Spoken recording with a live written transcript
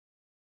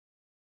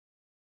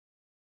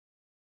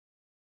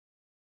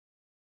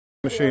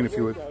Machine, if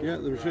you would. Yeah,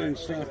 the machine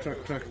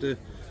Startrac tractor,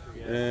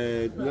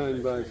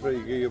 9x3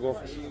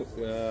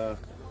 gearbox,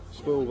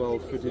 spool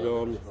valve fitted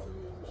on,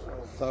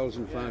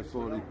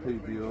 1540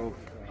 PBO,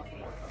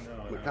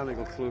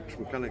 mechanical clutch,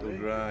 mechanical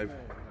drive,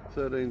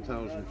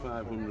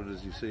 13,500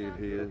 as you see it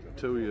here,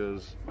 2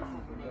 years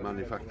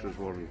manufacturer's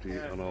warranty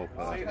on all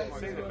parts,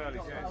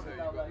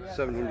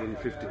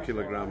 750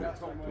 kilogram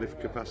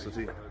lift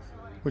capacity.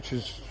 Which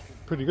is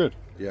pretty good.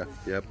 Yeah,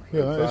 yep.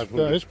 Yeah,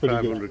 that is pretty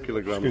 500 good.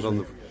 kilograms on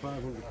the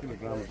 500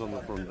 kilograms on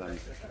the front end.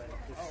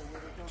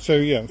 So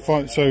yeah,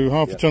 so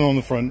half a ton on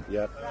the front.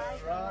 Yep.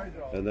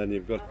 And then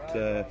you've got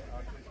a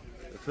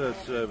third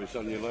service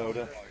on your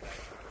loader,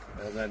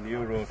 and then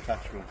Euro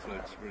attachment, so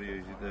it's very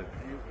easy to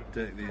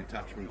take the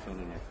attachments on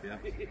and off. Yeah.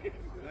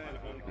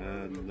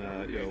 And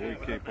you know, we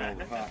keep all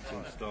the parts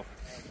in stock.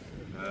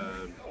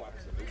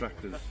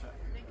 Tractors.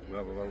 We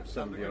have about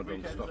 70 odd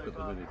on stock at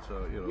the minute,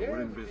 so you know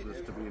we're in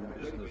business to be in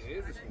business.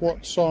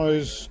 What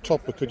size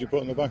topper could you put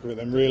on the back of it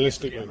then,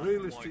 realistically?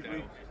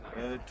 Realistically,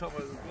 top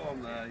of the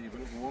bottom there, you've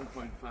got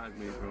 1.5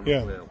 metre on yeah.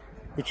 the wheel.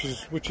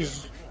 Which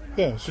is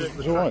yeah,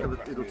 it's all right.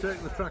 It'll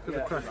take the track of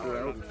the tractor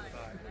out,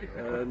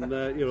 and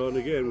you know, and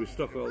again we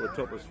stock all the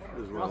toppers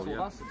as well.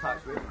 Yeah.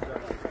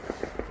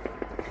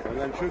 And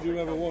then should you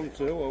ever want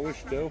to or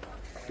wish to,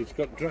 it's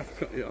got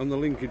draft on the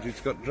linkage.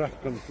 It's got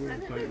draft control,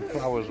 so you can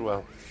plough as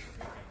well.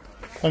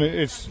 And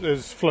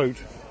there's float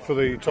for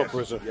the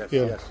topper, is it? Yes,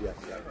 yeah. yes.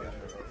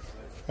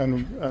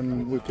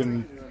 And we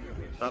can.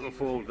 That'll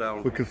fold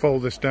down. We can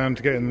fold this down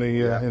to get in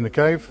the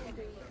cave.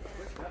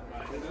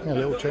 Yeah,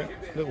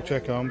 little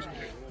check arms.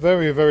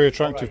 Very, very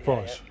attractive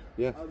price.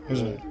 Yeah,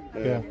 isn't it?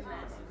 Yeah.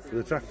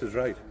 The tractor's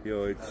right. You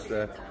know, it's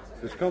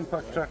there's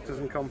compact tractors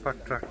and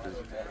compact tractors.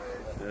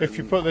 If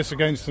you put this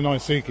against the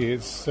Niseki,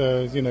 it's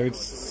you know,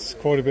 it's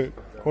quite a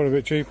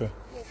bit cheaper.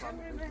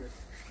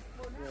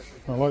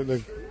 I like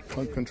the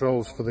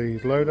controls for the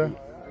loader.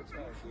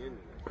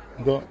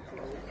 We've got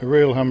a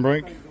real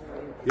handbrake.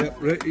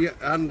 Yeah,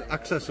 and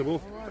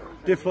accessible.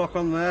 Diff lock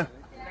on there,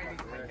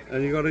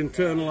 and you've got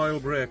internal oil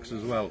brakes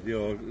as well. You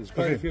know, there's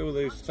quite a few of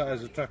these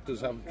tyres of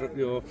tractors have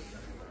your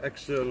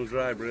external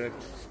dry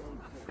brakes.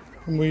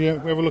 Can we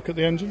have a look at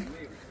the engine?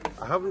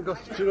 I haven't got.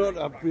 You know,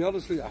 I'll be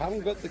honest with you, I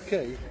haven't got the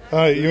key.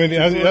 You mean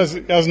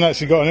it hasn't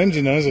actually got an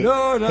engine, then, has it?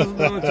 No, it hasn't.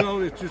 No, at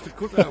all. It's just a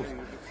cutout.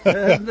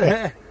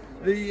 And,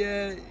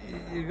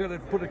 you've got to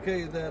put a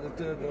key in there to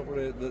turn and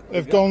operate.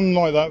 They've gone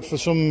like that for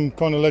some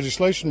kind of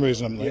legislation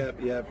reason, haven't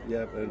they?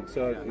 Yep. And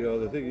so, you know,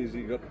 the thing is,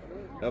 you've got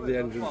to have the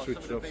engine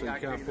switched off, so you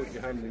can't put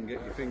your hand and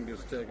get your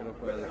fingers taken off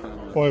by the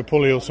fan. By a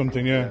pulley or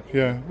something, yeah.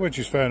 Which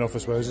is fair enough, I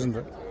suppose, isn't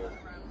it?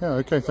 Yeah,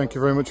 okay, thank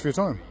you very much for your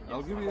time.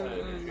 I'll give you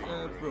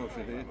a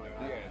brochure here.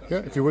 Yeah,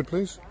 if you would,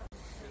 please.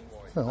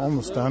 So on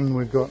the stand,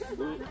 we've got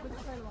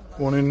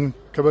one in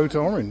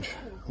Kubota Orange,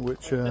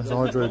 which has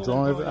hydro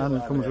drive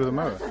and comes with a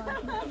mower.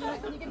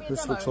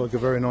 This looks like a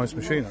very nice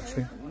machine,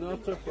 actually.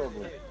 Not a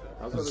problem.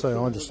 As I say,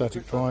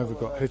 hydrostatic drive. We've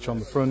got hitch on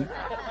the front.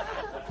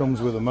 Comes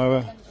with a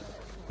mower.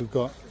 We've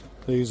got,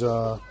 these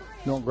are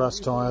not grass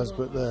tyres,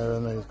 but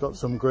they've got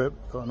some grip.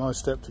 Got a nice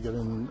step to get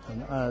in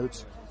and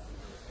out.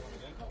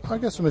 I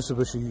guess a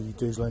Mitsubishi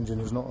diesel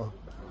engine is not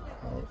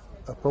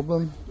a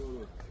problem.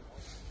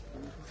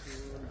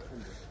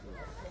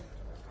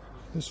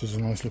 This is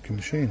a nice looking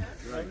machine.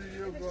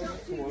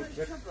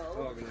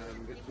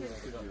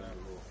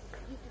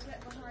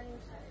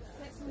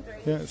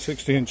 Yeah,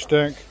 60-inch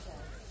deck.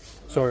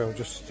 Sorry, I'll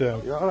just.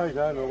 You're all right,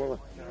 I know.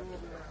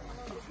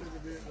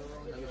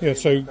 Yeah,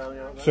 so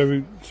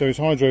it's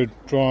hydro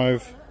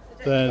drive.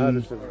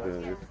 Then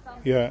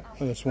yeah,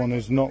 this one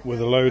is not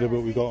with a loader,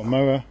 but we've got a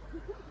mower.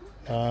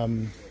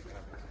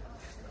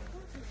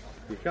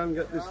 You can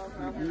get this.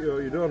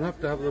 You don't have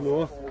to have the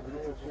mower.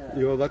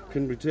 You know, that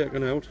can be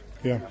taken out.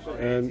 Yeah.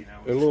 And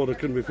a loader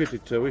can be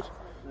fitted to it.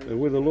 And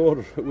with a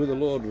loader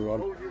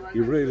on,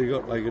 you've really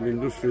got like an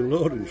industrial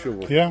loading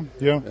shovel. Yeah.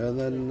 And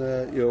then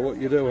you know what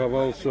you do have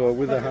also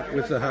with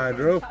the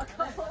hydro,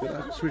 with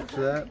that switch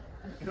there.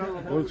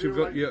 Once you've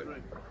got your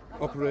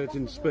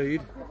operating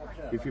speed,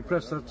 if you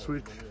press that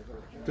switch,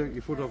 take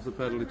your foot off the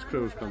pedal, it's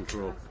cruise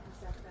control.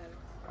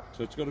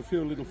 So it's got a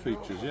few little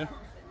features, yeah.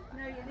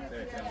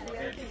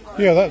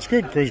 Yeah, that's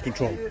good, cruise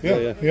control.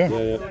 Yeah.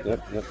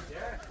 Yep.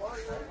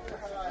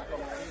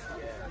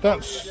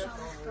 That's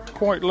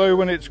quite low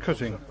when it's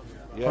cutting.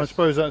 Yes. I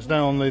suppose that's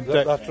down on the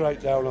deck. That's right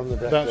down on the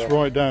deck. That's there.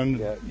 Right down.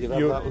 Yeah, you'd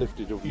have that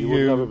lifted up. You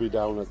would never be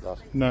down at that.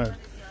 No.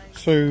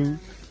 So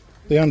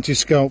the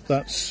anti-scalp,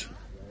 that's.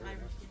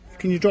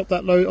 Can you drop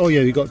that low? Oh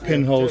yeah, you've got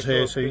pinholes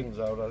here, so you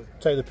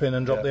take the pin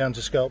and drop the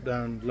anti-scalp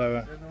down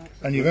lower.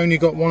 And you've only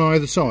got one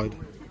either side,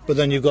 but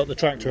then you've got the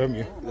tractor, haven't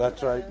you?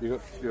 That's right.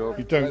 You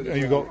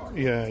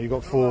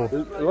got four.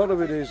 A lot of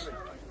it is.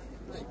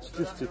 It's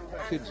just the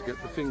kids get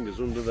the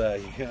fingers under there.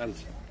 You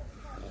can't.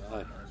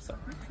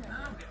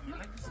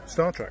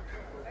 Startrac.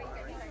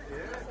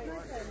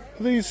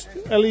 Are these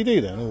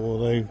LED then, or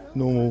are they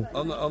normal?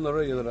 On the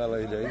rear they're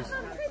LEDs.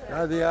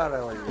 No, they are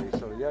LEDs.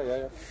 So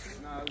yeah.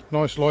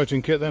 Nice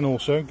lighting kit then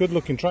also. Good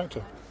looking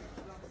tractor.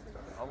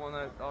 I want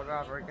to.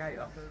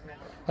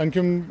 And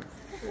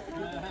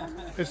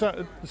is that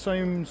the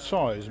same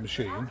size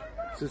machine?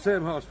 It's the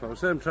same horsepower,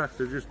 same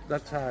tractor, just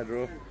that's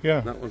hydro. Yeah.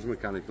 That one's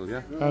mechanical,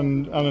 yeah.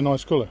 And a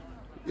nice colour.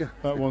 Yeah.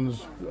 That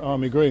one's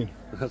army green.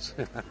 That's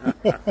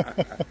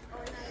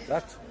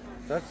that's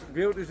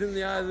beauty's in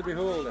the eye of the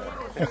beholder.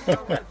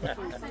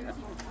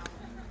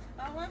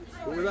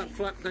 But with that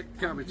flat deck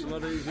cab, it's a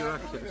lot easier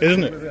access.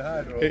 Isn't it?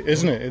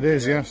 Isn't it? It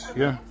is, yes,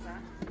 yeah.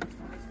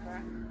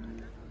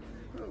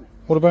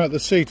 What about the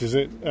seat? Is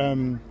it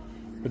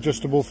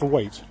adjustable for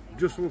weight?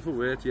 Adjustable for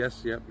weight,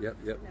 yes, yep.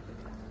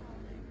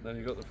 Then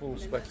you've got the full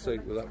spec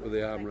seat with that, with the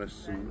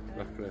armrests and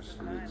backrests,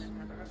 and it's...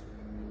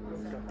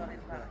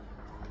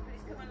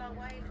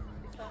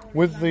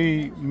 With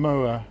the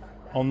mower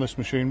on this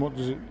machine, what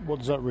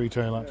does that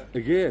retail at?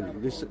 Again,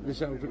 this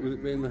outfit, with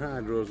it being the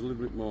hydro, is a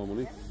little bit more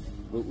money,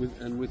 but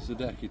with the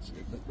deck,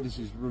 this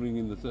is running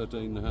in the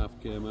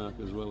 13.5k mark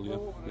as well, yeah.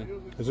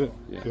 Is it?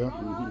 Yeah.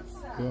 Yeah,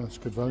 that's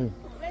good value.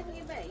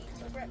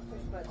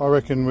 I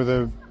reckon with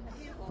a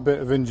bit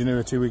of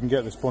ingenuity we can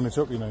get this bonnet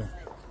up, you know.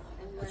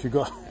 If you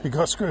got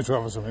a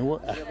screwdriver or something,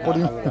 what do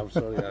you? I'm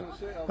sorry.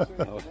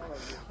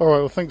 All right.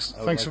 Well, thanks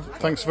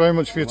very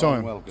much for your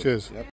time. Welcome. Cheers. Yep.